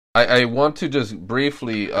I want to just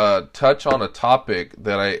briefly touch on a topic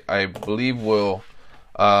that I believe will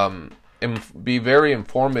be very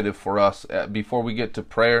informative for us before we get to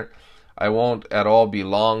prayer. I won't at all be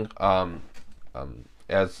long,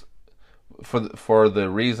 as for the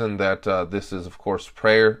reason that this is, of course,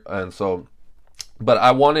 prayer, and so. But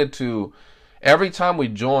I wanted to, every time we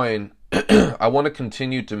join, I want to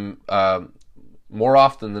continue to more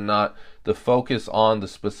often than not to focus on the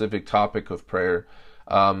specific topic of prayer,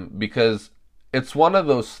 because it's one of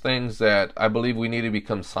those things that I believe we need to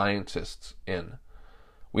become scientists in.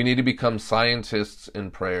 We need to become scientists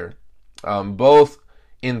in prayer, both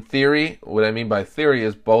in theory. What I mean by theory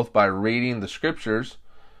is both by reading the scriptures,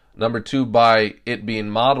 number two, by it being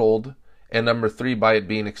modeled, and number three, by it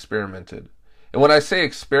being experimented. And when I say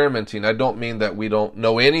experimenting, I don't mean that we don't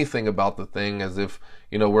know anything about the thing, as if,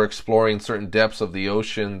 we're exploring certain depths of the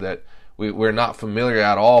ocean that we're not familiar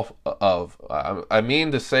at all of. I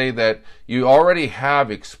mean to say that you already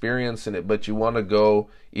have experience in it, but you want to go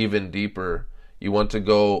even deeper. You want to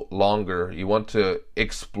go longer. You want to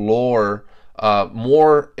explore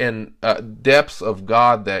more in depths of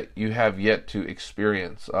God that you have yet to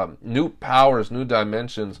experience. New powers, new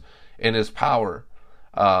dimensions in His power,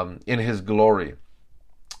 in His glory.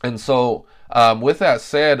 And so, with that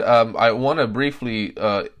said, I want to briefly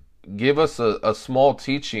give us a small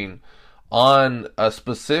teaching on a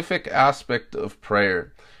specific aspect of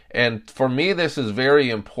prayer. And for me, this is very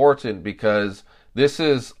important because this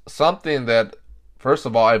is something that, first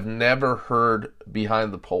of all, I've never heard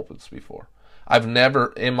behind the pulpits before. I've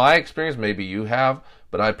never, in my experience, maybe you have,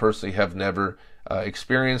 but I personally have never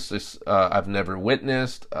experienced this. I've never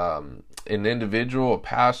witnessed an individual, a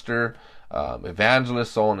pastor,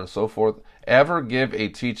 evangelist, so on and so forth, ever give a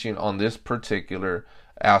teaching on this particular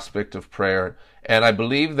aspect of prayer. And I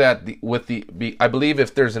believe that I believe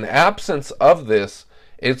if there's an absence of this,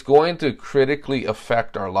 it's going to critically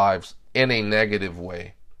affect our lives in a negative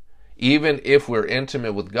way. Even if we're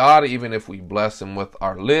intimate with God, even if we bless Him with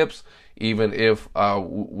our lips, even if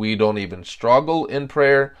we don't even struggle in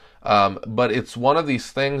prayer, but it's one of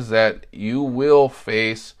these things that you will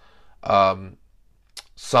face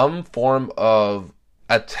some form of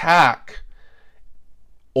attack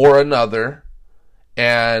or another,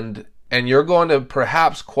 and you're going to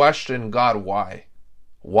perhaps question God, why?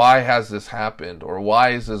 Why has this happened? Or why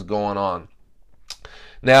is this going on?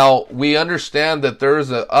 Now, we understand that there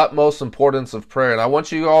is an utmost importance of prayer, and I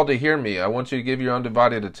want you all to hear me. I want you to give your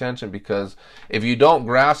undivided attention, because if you don't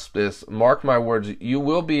grasp this, mark my words, you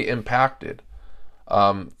will be impacted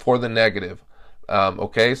for the negative.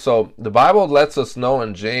 Okay, so the Bible lets us know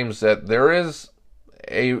in James that there is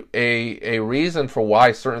a reason for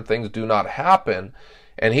why certain things do not happen.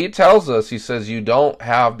 And he tells us, he says, you don't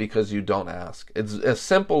have because you don't ask. It's as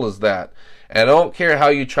simple as that. And I don't care how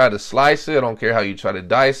you try to slice it. I don't care how you try to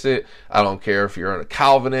dice it. I don't care if you're a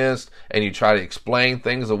Calvinist and you try to explain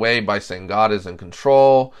things away by saying God is in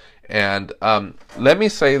control. And let me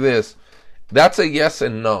say this. That's a yes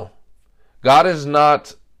and no. God is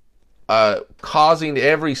not causing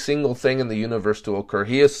every single thing in the universe to occur.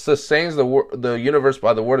 He sustains the universe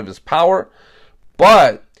by the word of His power.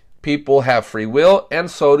 But people have free will,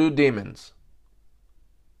 and so do demons.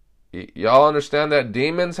 Y'all understand that?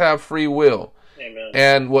 Demons have free will. Amen.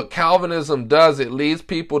 And what Calvinism does, it leads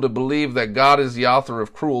people to believe that God is the author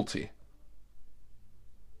of cruelty.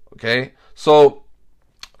 Okay? So,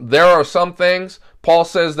 there are some things, Paul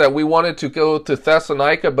says that we wanted to go to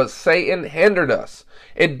Thessalonica, but Satan hindered us.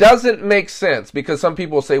 It doesn't make sense, because some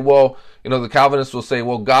people say, well, the Calvinists will say,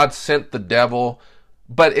 well, God sent the devil.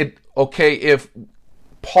 But if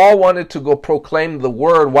Paul wanted to go proclaim the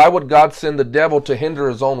word, why would God send the devil to hinder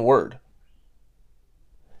His own word?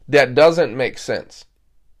 That doesn't make sense.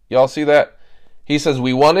 Y'all see that? He says,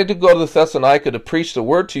 we wanted to go to Thessalonica to preach the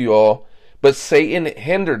word to you all, but Satan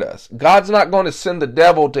hindered us. God's not going to send the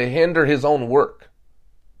devil to hinder His own work.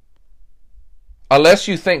 Unless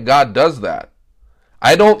you think God does that.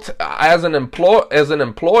 I don't, as an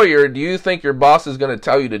employer, do you think your boss is going to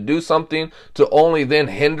tell you to do something to only then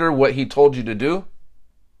hinder what he told you to do?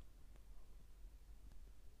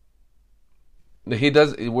 He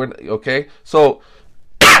does. Okay. So,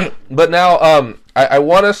 but now, I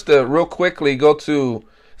want us to real quickly go to.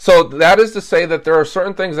 So that is to say that there are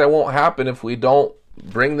certain things that won't happen if we don't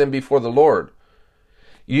bring them before the Lord.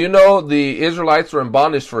 The Israelites were in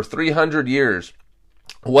bondage for 300 years.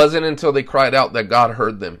 It wasn't until they cried out that God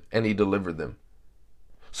heard them and He delivered them.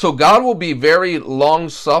 So God will be very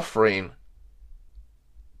long-suffering,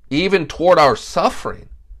 even toward our suffering.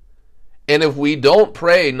 And if we don't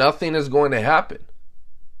pray, nothing is going to happen.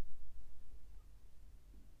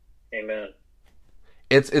 Amen.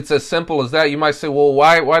 It's as simple as that. You might say, well,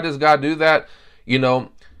 why does God do that? You know,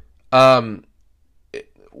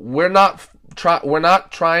 we're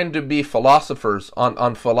not trying to be philosophers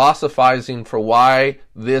on philosophizing for why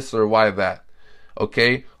this or why that.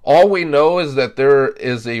 Okay? All we know is that there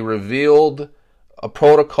is a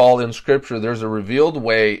protocol in Scripture. There's a revealed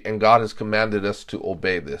way, and God has commanded us to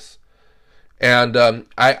obey this. And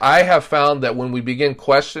I have found that when we begin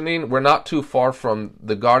questioning, we're not too far from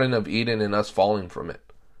the Garden of Eden and us falling from it.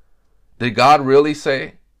 Did God really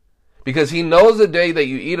say? Because he knows the day that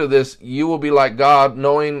you eat of this, you will be like God,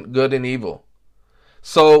 knowing good and evil.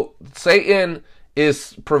 So Satan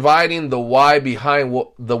is providing the why behind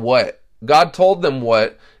the what. God told them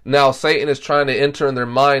what. Now Satan is trying to enter in their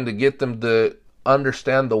mind to get them to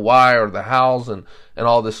understand the why or the hows and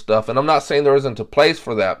all this stuff. And I'm not saying there isn't a place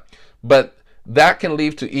for that, but that can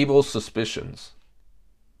lead to evil suspicions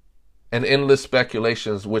and endless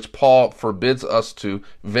speculations, which Paul forbids us to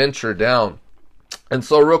venture down. And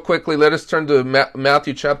so real quickly, let us turn to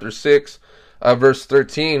Matthew chapter 6, verse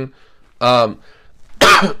 13. And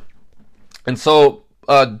so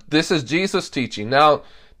this is Jesus teaching. Now,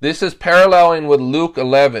 this is paralleling with Luke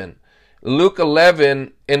 11. In Luke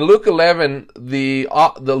 11, the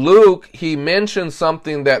Luke, he mentions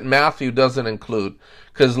something that Matthew doesn't include.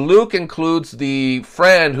 Because Luke includes the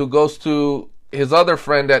friend who goes to his other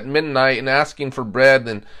friend at midnight and asking for bread.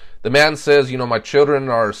 And the man says, my children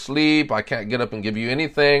are asleep. I can't get up and give you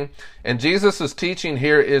anything. And Jesus' teaching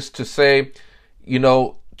here is to say,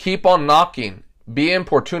 keep on knocking. Be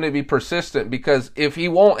importunate, be persistent. Because if he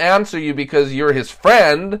won't answer you because you're his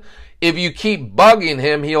friend, if you keep bugging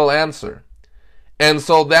him, he'll answer. And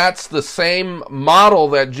so that's the same model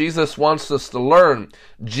that Jesus wants us to learn.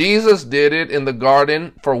 Jesus did it in the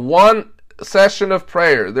garden for one session of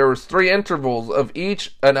prayer. There was 3 intervals of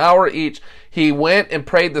an hour each. He went and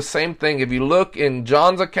prayed the same thing. If you look in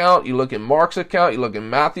John's account, you look in Mark's account, you look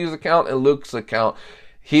in Matthew's account and Luke's account,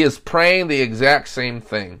 he is praying the exact same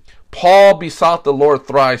thing. Paul besought the Lord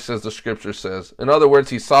thrice, as the scripture says. In other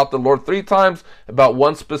words, he sought the Lord 3 times about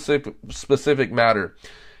one specific matter.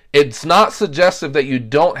 It's not suggestive that you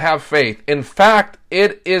don't have faith. In fact,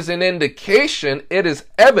 it is an indication, it is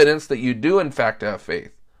evidence that you do in fact have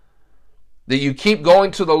faith. That you keep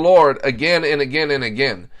going to the Lord again and again and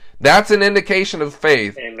again. That's an indication of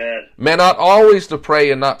faith. Amen. Men ought always to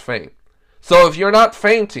pray and not faint. So if you're not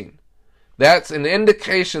fainting, that's an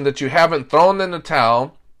indication that you haven't thrown in the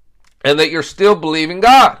towel and that you're still believing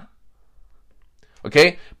God.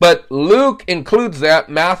 Okay, but Luke includes that.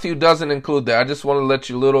 Matthew doesn't include that. I just want to let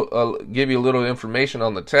you give you a little information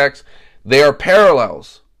on the text. They are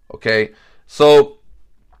parallels. Okay, so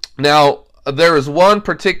now there is one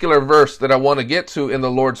particular verse that I want to get to in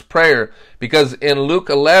the Lord's Prayer, because in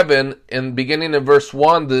Luke 11, in beginning in verse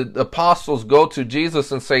 1, the apostles go to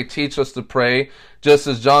Jesus and say, "Teach us to pray, just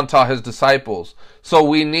as John taught his disciples." So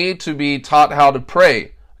we need to be taught how to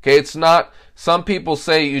pray. Okay, it's not. Some people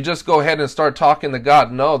say you just go ahead and start talking to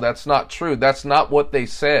God. No, that's not true. That's not what they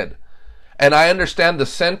said. And I understand the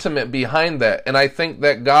sentiment behind that. And I think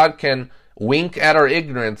that God can wink at our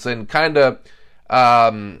ignorance and kind of,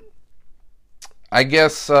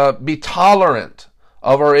 be tolerant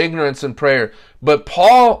of our ignorance in prayer. But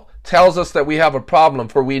Paul tells us that we have a problem,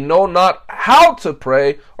 for we know not how to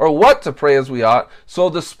pray or what to pray as we ought, so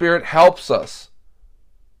the Spirit helps us.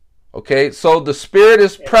 Okay, so the Spirit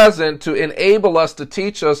is present to enable us, to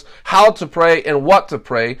teach us how to pray and what to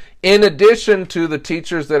pray, in addition to the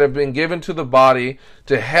teachers that have been given to the body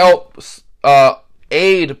to help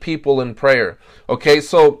aid people in prayer. Okay,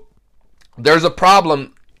 so there's a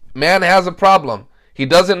problem. Man has a problem. He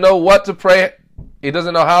doesn't know what to pray. He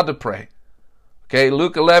doesn't know how to pray. Okay,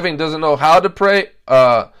 Luke 11 doesn't know how to pray.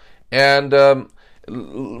 And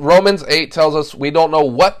Romans 8 tells us we don't know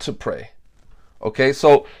what to pray. Okay,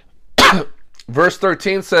 so verse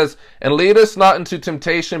 13 says, "And lead us not into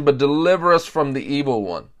temptation, but deliver us from the evil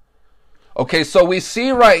one." Okay, so we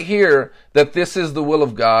see right here that this is the will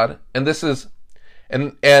of God, and this is,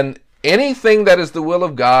 and anything that is the will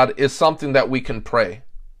of God is something that we can pray.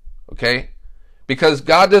 Okay? Because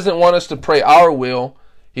God doesn't want us to pray our will,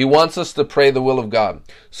 He wants us to pray the will of God.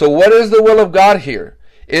 So what is the will of God here?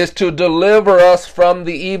 Is to deliver us from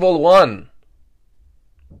the evil one.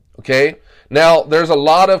 Okay? Now, there's a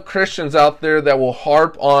lot of Christians out there that will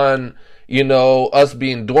harp on, us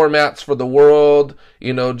being doormats for the world,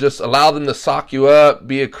 just allow them to sock you up,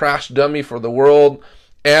 be a crash dummy for the world.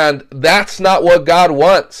 And that's not what God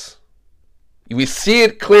wants. We see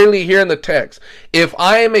it clearly here in the text. If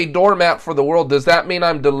I am a doormat for the world, does that mean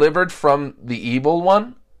I'm delivered from the evil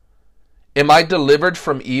one? Am I delivered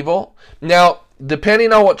from evil? Now,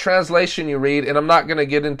 depending on what translation you read, and I'm not going to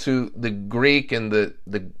get into the Greek and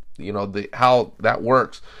the how that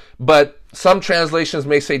works, but some translations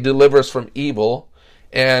may say deliver us from evil,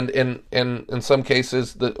 and in some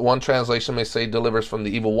cases, the one translation may say deliver us from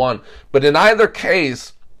the evil one. But in either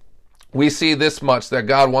case, we see this much, that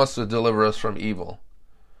God wants to deliver us from evil.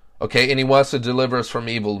 Okay, and He wants to deliver us from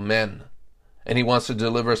evil men, and He wants to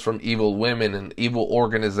deliver us from evil women and evil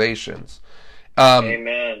organizations.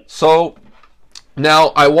 Amen. So now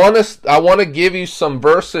I want to give you some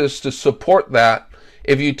verses to support that.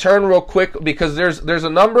 If you turn real quick, because there's a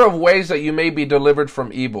number of ways that you may be delivered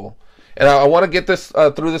from evil, and I want to get this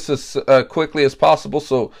through this as quickly as possible.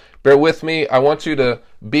 So bear with me. I want you to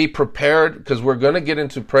be prepared, because we're going to get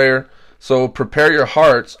into prayer. So prepare your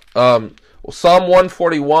hearts. Psalm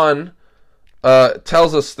 141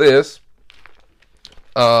 tells us this.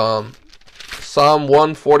 Psalm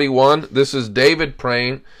 141. This is David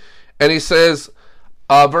praying, and he says,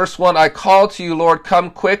 verse 1, I call to you, Lord,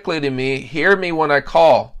 come quickly to me. Hear me when I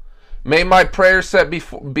call. May my prayer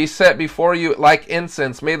be set before you like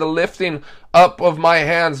incense. May the lifting up of my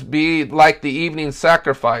hands be like the evening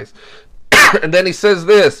sacrifice. And then he says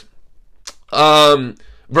this,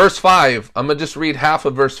 verse 5. I'm going to just read half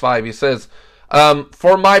of verse 5. He says,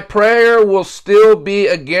 for my prayer will still be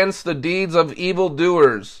against the deeds of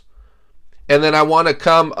evildoers. And then I want to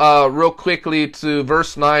come real quickly to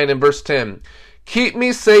verse 9 and verse 10. Keep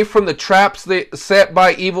me safe from the traps set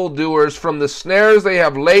by evildoers, from the snares they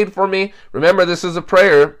have laid for me. Remember, this is a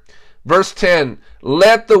prayer. Verse 10,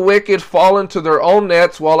 let the wicked fall into their own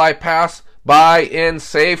nets while I pass by in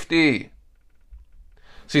safety.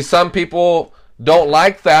 See, some people don't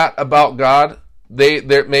like that about God.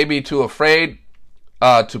 They're maybe too afraid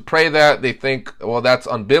to pray that. They think, well, that's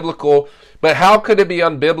unbiblical. But how could it be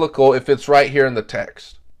unbiblical if it's right here in the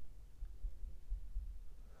text?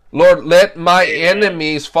 Lord, let my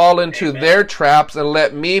enemies fall into their traps and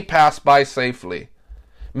let me pass by safely.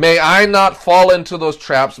 May I not fall into those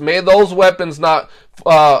traps. May those weapons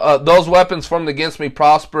those weapons formed against me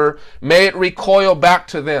prosper. May it recoil back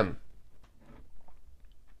to them.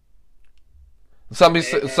 That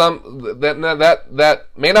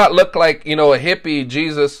may not look like, a hippie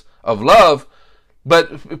Jesus of love,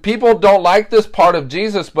 but people don't like this part of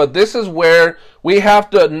Jesus. But this is where we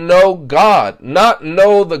have to know God, not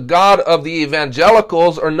know the God of the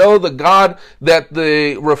evangelicals, or know the God that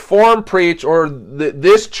the Reformed preach, or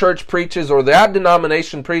this church preaches, or that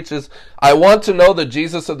denomination preaches. I want to know the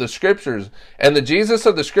Jesus of the Scriptures. And the Jesus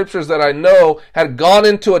of the Scriptures that I know had gone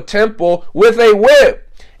into a temple with a whip.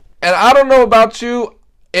 And I don't know about you,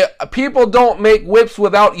 people don't make whips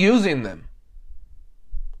without using them.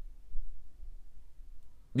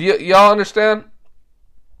 Y'all understand?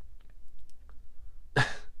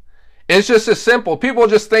 It's just as simple. People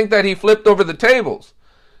just think that he flipped over the tables.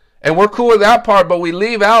 And we're cool with that part, but we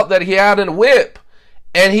leave out that he had a whip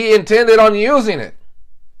and he intended on using it.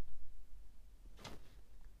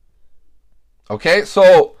 Okay,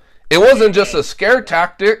 so it wasn't just a scare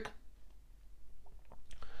tactic.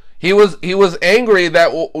 He was angry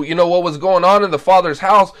that, what was going on in the Father's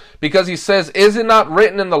house, because he says, is it not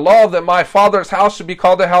written in the law that my Father's house should be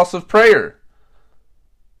called a house of prayer?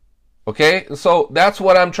 Okay, and so that's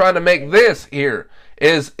what I'm trying to make this here,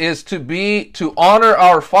 is to honor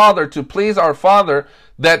our Father, to please our Father,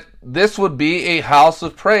 that this would be a house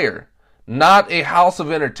of prayer. Not a house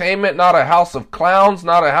of entertainment, not a house of clowns,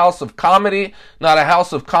 not a house of comedy, not a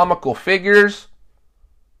house of comical figures.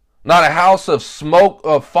 Not a house of smoke,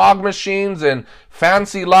 of fog machines and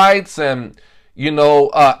fancy lights and,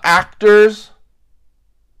 actors.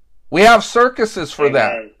 We have circuses for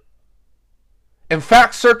that. In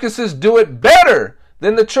fact, circuses do it better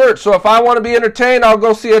than the church. So if I want to be entertained, I'll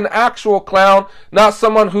go see an actual clown, not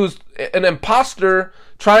someone who's an imposter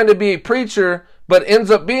trying to be a preacher, but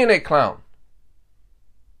ends up being a clown.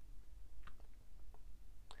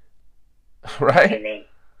 Right? Amen.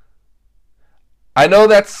 I know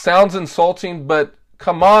that sounds insulting, but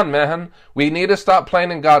come on, man. We need to stop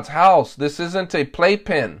playing in God's house. This isn't a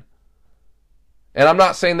playpen. And I'm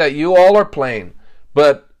not saying that you all are playing,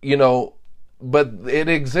 but it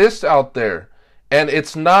exists out there. And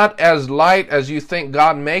it's not as light as you think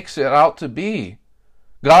God makes it out to be.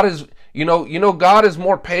 God is, God is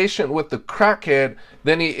more patient with the crackhead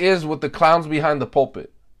than he is with the clowns behind the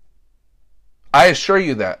pulpit. I assure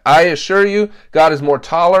you that. I assure you God is more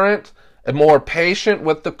tolerant and more patient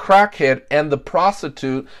with the crackhead and the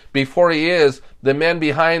prostitute before he is the men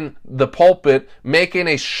behind the pulpit making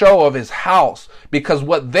a show of his house. Because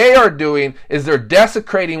what they are doing is they're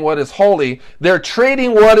desecrating what is holy. They're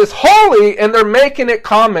treating what is holy and they're making it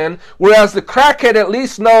common. Whereas the crackhead at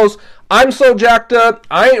least knows, I'm so jacked up,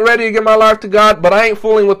 I ain't ready to give my life to God, but I ain't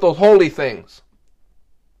fooling with those holy things.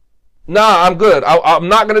 Nah, I'm good. I'm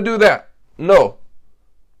not going to do that. No.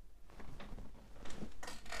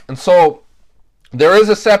 And so there is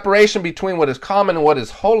a separation between what is common and what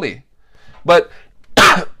is holy. But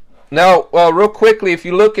now, real quickly, if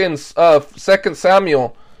you look in 2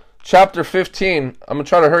 Samuel chapter 15, I'm going to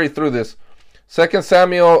try to hurry through this. 2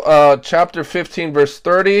 Samuel chapter 15, verse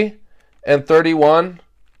 30 and 31.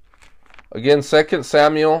 Again, 2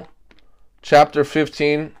 Samuel chapter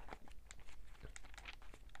 15.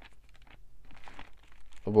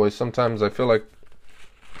 Oh boy, sometimes I feel like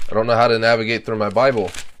I don't know how to navigate through my Bible.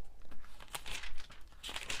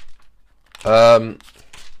 Again,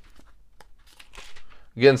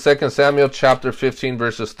 2 Samuel chapter 15,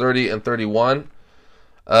 verses 30 and 31.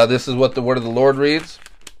 This is what the word of the Lord reads.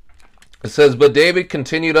 It says, "But David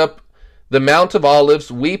continued up the Mount of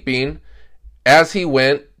Olives, weeping as he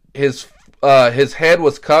went. His head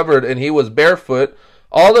was covered, and he was barefoot.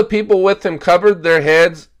 All the people with him covered their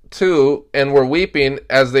heads too, and were weeping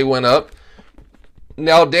as they went up.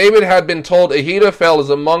 Now David had been told Ahithophel is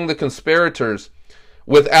among the conspirators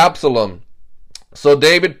with Absalom. So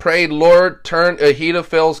David prayed, Lord, turn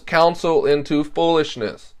Ahithophel's counsel into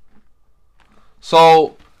foolishness."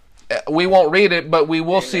 So we won't read it, but we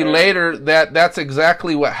will see later that that's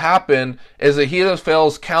exactly what happened, is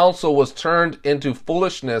Ahithophel's counsel was turned into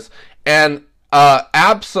foolishness. And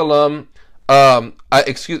Absalom,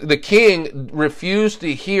 the king, refused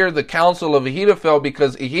to hear the counsel of Ahithophel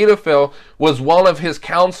because Ahithophel was one of his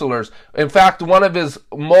counselors. In fact, one of his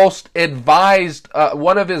most advised,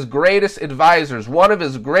 one of his greatest advisors, one of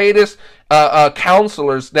his greatest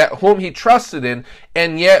counselors that whom he trusted in.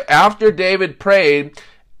 And yet, after David prayed,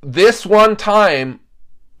 this one time,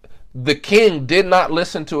 the king did not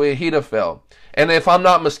listen to Ahithophel. And if I'm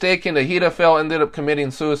not mistaken, Ahithophel ended up committing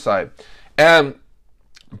suicide.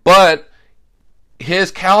 But his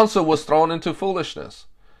counsel was thrown into foolishness.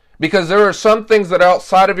 Because there are some things that are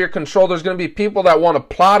outside of your control. There's going to be people that want to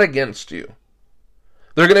plot against you.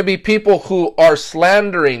 There are going to be people who are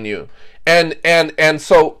slandering you. And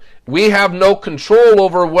so we have no control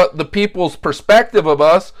over what the people's perspective of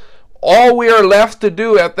us. All we are left to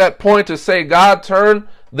do at that point is say, God, turn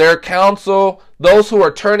their counsel, those who are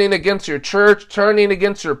turning against your church, turning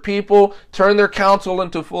against your people, turn their counsel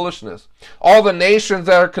into foolishness. All the nations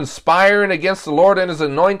that are conspiring against the Lord and his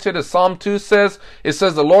anointed, as Psalm 2 says, it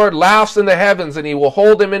says the Lord laughs in the heavens and he will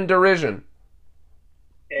hold them in derision.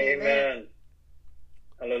 Amen.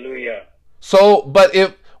 Hallelujah. So, but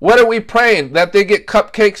what are we praying? That they get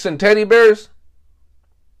cupcakes and teddy bears?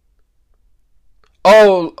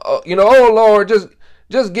 Oh, oh Lord,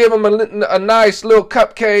 just give them a nice little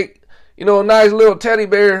cupcake, a nice little teddy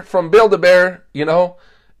bear from Build-A-Bear,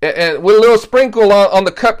 and with a little sprinkle on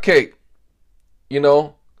the cupcake,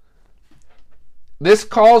 This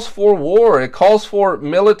calls for war. It calls for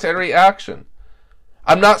military action.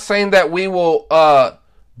 I'm not saying that we will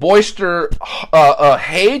boister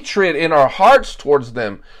hatred in our hearts towards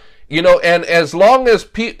them, and as long as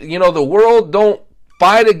the world don't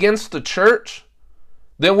fight against the church,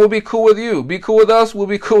 then we'll be cool with you. Be cool with us, we'll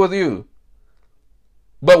be cool with you.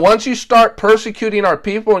 But once you start persecuting our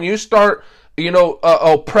people and you start,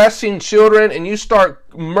 oppressing children and you start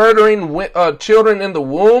murdering children in the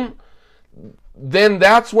womb, then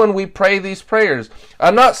that's when we pray these prayers.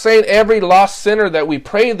 I'm not saying every lost sinner that we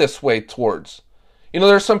pray this way towards.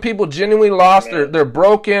 There's some people genuinely lost. They're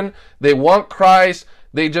broken. They want Christ.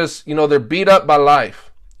 They just, they're beat up by life.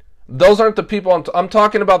 Those aren't the people I'm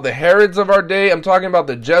talking about. The Herods of our day. I'm talking about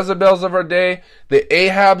the Jezebels of our day, the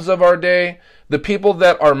Ahabs of our day, the people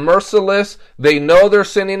that are merciless. They know they're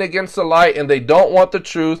sinning against the light and they don't want the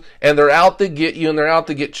truth, and they're out to get you and they're out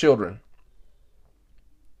to get children.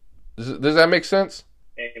 Does that make sense?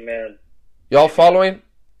 Amen. Y'all following?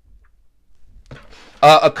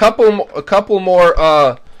 A couple more.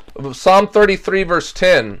 Psalm 33 verse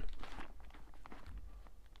 10.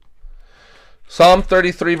 Psalm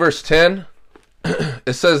 33 verse 10,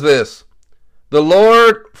 it says this, "The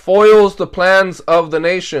Lord foils the plans of the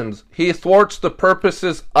nations. He thwarts the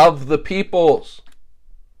purposes of the peoples."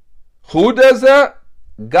 Who does that?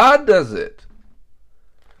 God does it.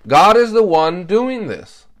 God is the one doing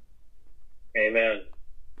this. Amen.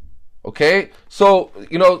 Okay? So,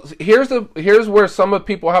 here's where some of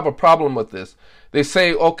people have a problem with this. They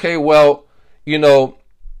say, okay, well,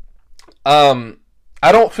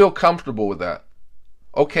 I don't feel comfortable with that.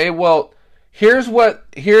 Okay, well, here's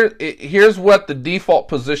what the default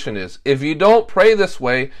position is. If you don't pray this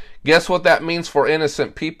way, guess what that means for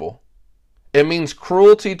innocent people? It means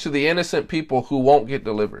cruelty to the innocent people who won't get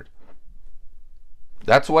delivered.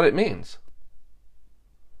 That's what it means.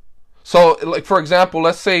 So, like, for example,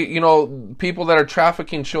 let's say, people that are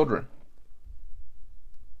trafficking children.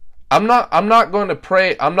 I'm not going to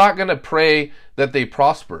pray that they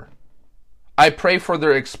prosper. I pray for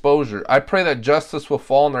their exposure. I pray that justice will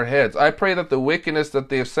fall on their heads. I pray that the wickedness that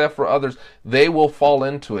they have set for others, they will fall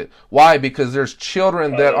into it. Why? Because there's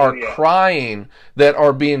children that are crying, that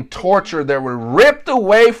are being tortured, that were ripped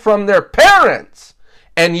away from their parents.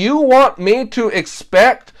 And you want me to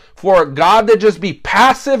expect for God to just be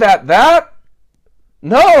passive at that?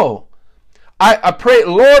 No. I pray,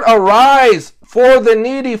 Lord, arise for the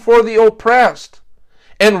needy, for the oppressed,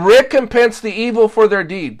 and recompense the evil for their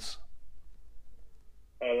deeds.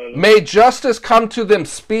 Hallelujah. May justice come to them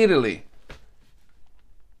speedily.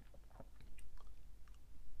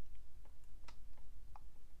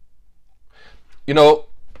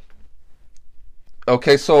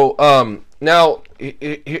 Okay, so now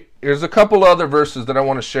here's a couple other verses that I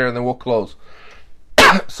want to share, and then we'll close.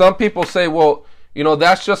 Some people say, well,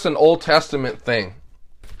 that's just an Old Testament thing.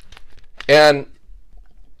 And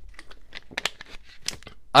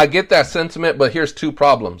I get that sentiment, but here's two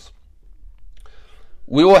problems.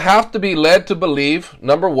 We will have to be led to believe,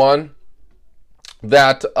 number one,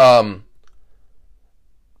 that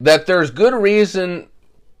that there's good reason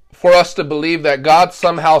for us to believe that God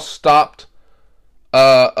somehow stopped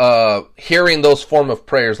hearing those form of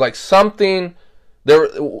prayers. Like something there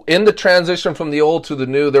in the transition from the old to the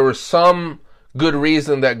new, there was some good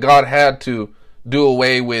reason that God had to do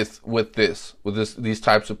away with these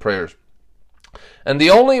types of prayers. And the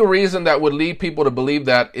only reason that would lead people to believe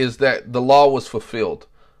that is that the law was fulfilled.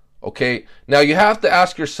 Okay? Now you have to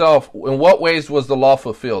ask yourself, in what ways was the law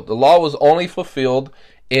fulfilled? The law was only fulfilled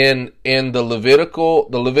in the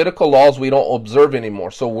Levitical laws we don't observe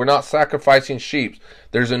anymore. So we're not sacrificing sheep.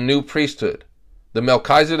 There's a new priesthood. The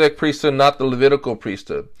Melchizedek priesthood, not the Levitical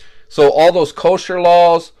priesthood. So all those kosher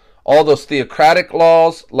laws, all those theocratic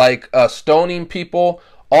laws, like stoning people,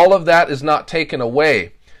 all of that is not taken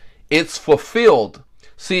away. It's fulfilled.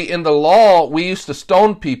 See, in the law, we used to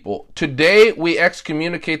stone people. Today, we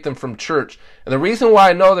excommunicate them from church. And the reason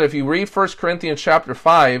why I know that, if you read 1 Corinthians chapter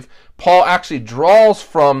 5, Paul actually draws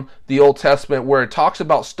from the Old Testament where it talks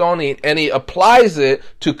about stoning, and he applies it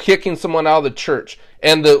to kicking someone out of the church.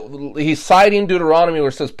 And he's citing Deuteronomy where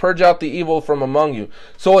it says, purge out the evil from among you.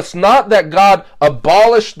 So it's not that God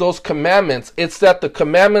abolished those commandments. It's that the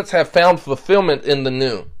commandments have found fulfillment in the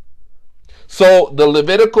new. So the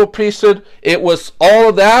Levitical priesthood, it was all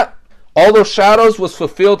of that, all those shadows was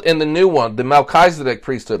fulfilled in the new one, the Melchizedek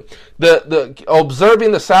priesthood. The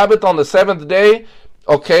observing the Sabbath on the seventh day,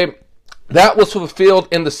 okay, that was fulfilled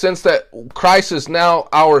in the sense that Christ is now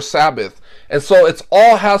our Sabbath. And so it's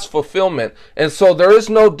all has fulfillment. And so there is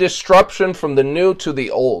no disruption from the new to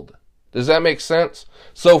the old. Does that make sense?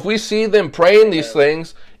 So if we see them praying these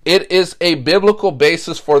things, it is a biblical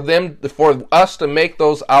basis for us to make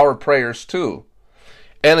those our prayers too.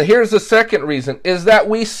 And here's the second reason, is that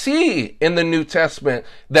we see in the New Testament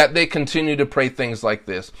that they continue to pray things like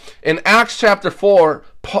this. In Acts chapter 4,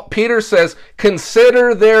 Peter says,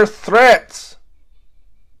 consider their threats.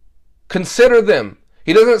 Consider them.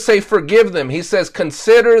 He doesn't say forgive them. He says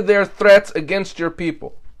consider their threats against your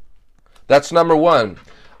people. That's number one.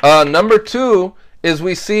 Number two is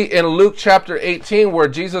we see in Luke chapter 18 where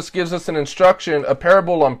Jesus gives us an instruction, a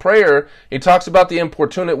parable on prayer. He talks about the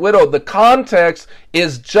importunate widow. The context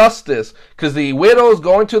is justice, because the widow is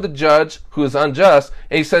going to the judge who is unjust,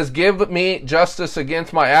 and he says, give me justice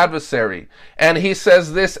against my adversary. And he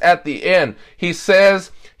says this at the end. He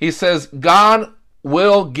says, God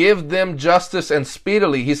will give them justice and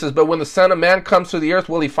speedily. He says, but when the Son of Man comes to the earth,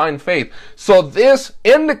 will he find faith? So this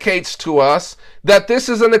indicates to us that this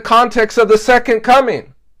is in the context of the second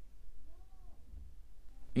coming.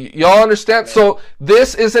 Y'all understand? So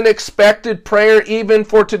this is an expected prayer even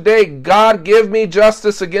for today. God, give me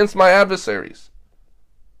justice against my adversaries.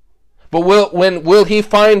 But will he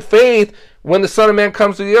find faith when the Son of Man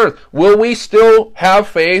comes to the earth? Will we still have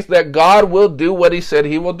faith that God will do what he said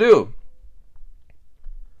he will do?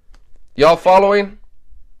 Y'all following?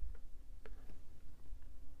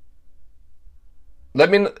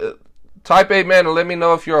 Let me type amen and let me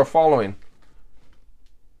know if you're following.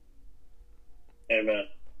 Amen.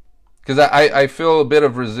 Because I feel a bit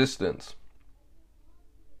of resistance.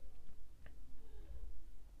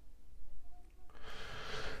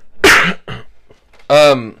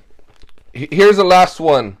 Here's the last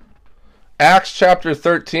one. Acts chapter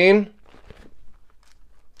 13.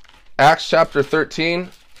 Acts chapter 13.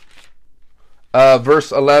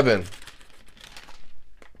 Verse 11.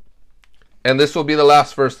 And this will be the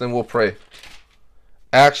last verse, then we'll pray.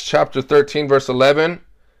 Acts chapter 13, verse 11.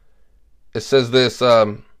 It says this.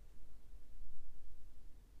 Well,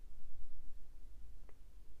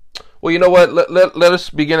 you know what? Let us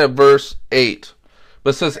begin at verse 8. But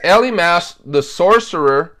it says, Elymas, the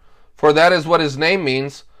sorcerer, for that is what his name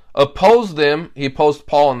means, opposed them, he opposed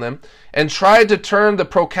Paul and them, and tried to turn the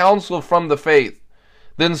proconsul from the faith.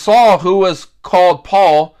 Then Saul, who was called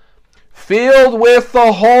Paul, filled with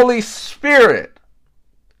the Holy Spirit.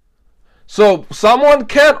 So someone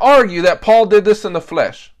can't argue that Paul did this in the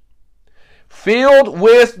flesh. Filled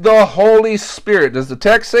with the Holy Spirit. Does the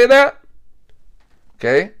text say that?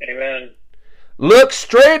 Okay. Amen. Looked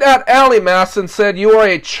straight at Elymas and said, "You are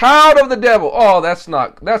a child of the devil." Oh, that's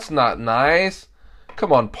not nice.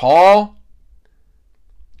 Come on, Paul.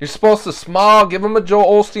 You're supposed to smile, give him a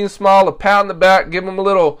Joel Osteen smile, a pat on the back, give him a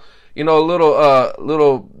little,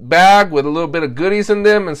 little bag with a little bit of goodies in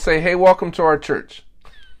them, and say, "Hey, welcome to our church."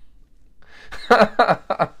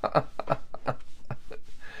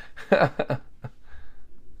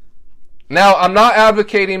 Now, I'm not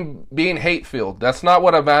advocating being hate-filled. That's not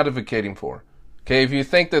what I'm advocating for. Okay, if you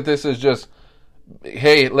think that this is just,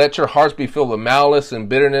 hey, let your hearts be filled with malice and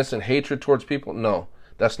bitterness and hatred towards people, no,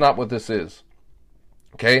 that's not what this is.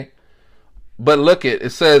 Okay? But look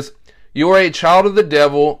it says, you are a child of the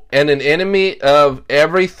devil and an enemy of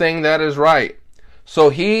everything that is right. So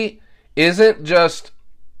he isn't just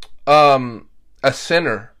a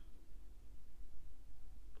sinner.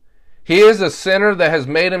 He is a sinner that has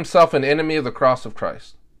made himself an enemy of the cross of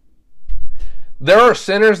Christ. There are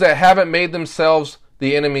sinners that haven't made themselves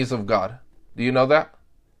the enemies of God. Do you know that?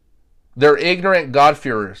 They're ignorant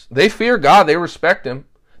God-fearers. They fear God. They respect Him.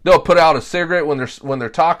 They'll put out a cigarette when they're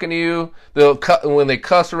talking to you. When they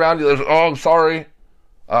cuss around you. Oh, I'm sorry.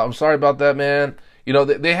 I'm sorry about that, man. You know,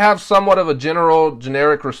 they have somewhat of a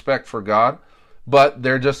generic respect for God, but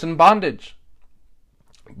they're just in bondage.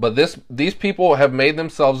 But these people have made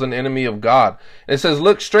themselves an enemy of God. And it says,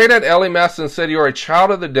 look straight at Elymas and said, you are a child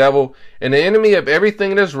of the devil, an enemy of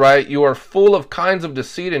everything that is right. You are full of kinds of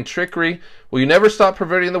deceit and trickery. Will you never stop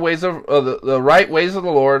perverting the ways of the right ways of the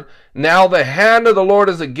Lord? Now the hand of the Lord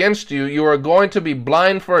is against you. You are going to be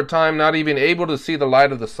blind for a time, not even able to see the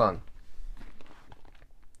light of the sun.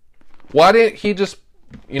 Why didn't he just,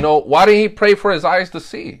 why didn't he pray for his eyes to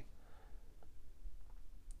see?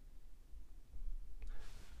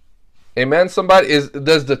 Amen, somebody?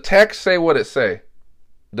 Does the text say what it say?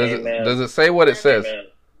 Does it say what it says? Amen.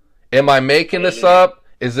 Am I making this up?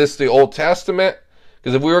 Is this the Old Testament?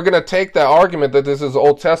 Because if we were going to take that argument that this is the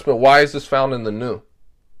Old Testament, why is this found in the New?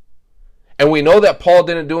 And we know that Paul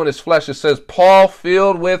didn't do in his flesh. It says Paul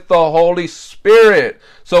filled with the Holy Spirit.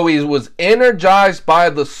 So he was energized by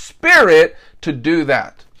the Spirit to do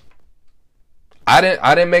that. I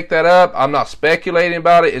didn't make that up. I'm not speculating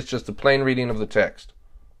about it. It's just a plain reading of the text.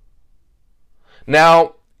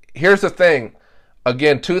 Now, here's the thing.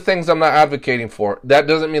 Again, two things I'm not advocating for. That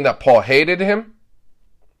doesn't mean that Paul hated him.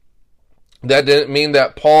 That didn't mean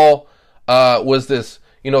that Paul was this,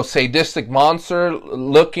 sadistic monster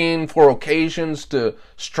looking for occasions to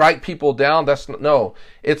strike people down. No.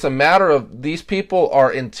 It's a matter of these people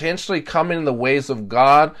are intentionally coming in the ways of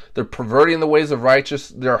God. They're perverting the ways of righteous.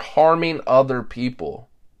 They're harming other people.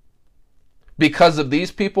 Because of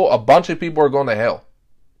these people, a bunch of people are going to hell.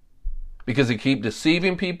 Because they keep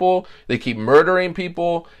deceiving people, they keep murdering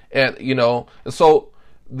people, and so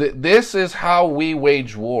this is how we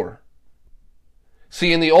wage war.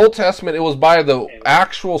 See, in the Old Testament, it was by the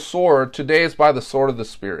actual sword. Today, it's by the sword of the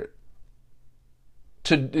Spirit.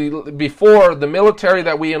 Before, the military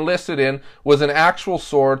that we enlisted in was an actual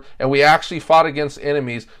sword, and we actually fought against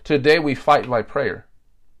enemies. Today, we fight by prayer.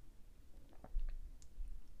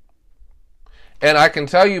 And I can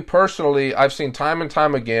tell you personally, I've seen time and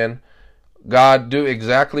time again, God do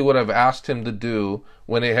exactly what I've asked Him to do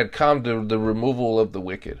when it had come to the removal of the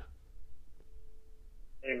wicked.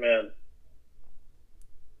 Amen.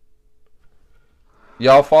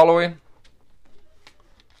 Y'all following?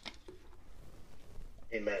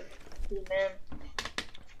 Amen. Amen.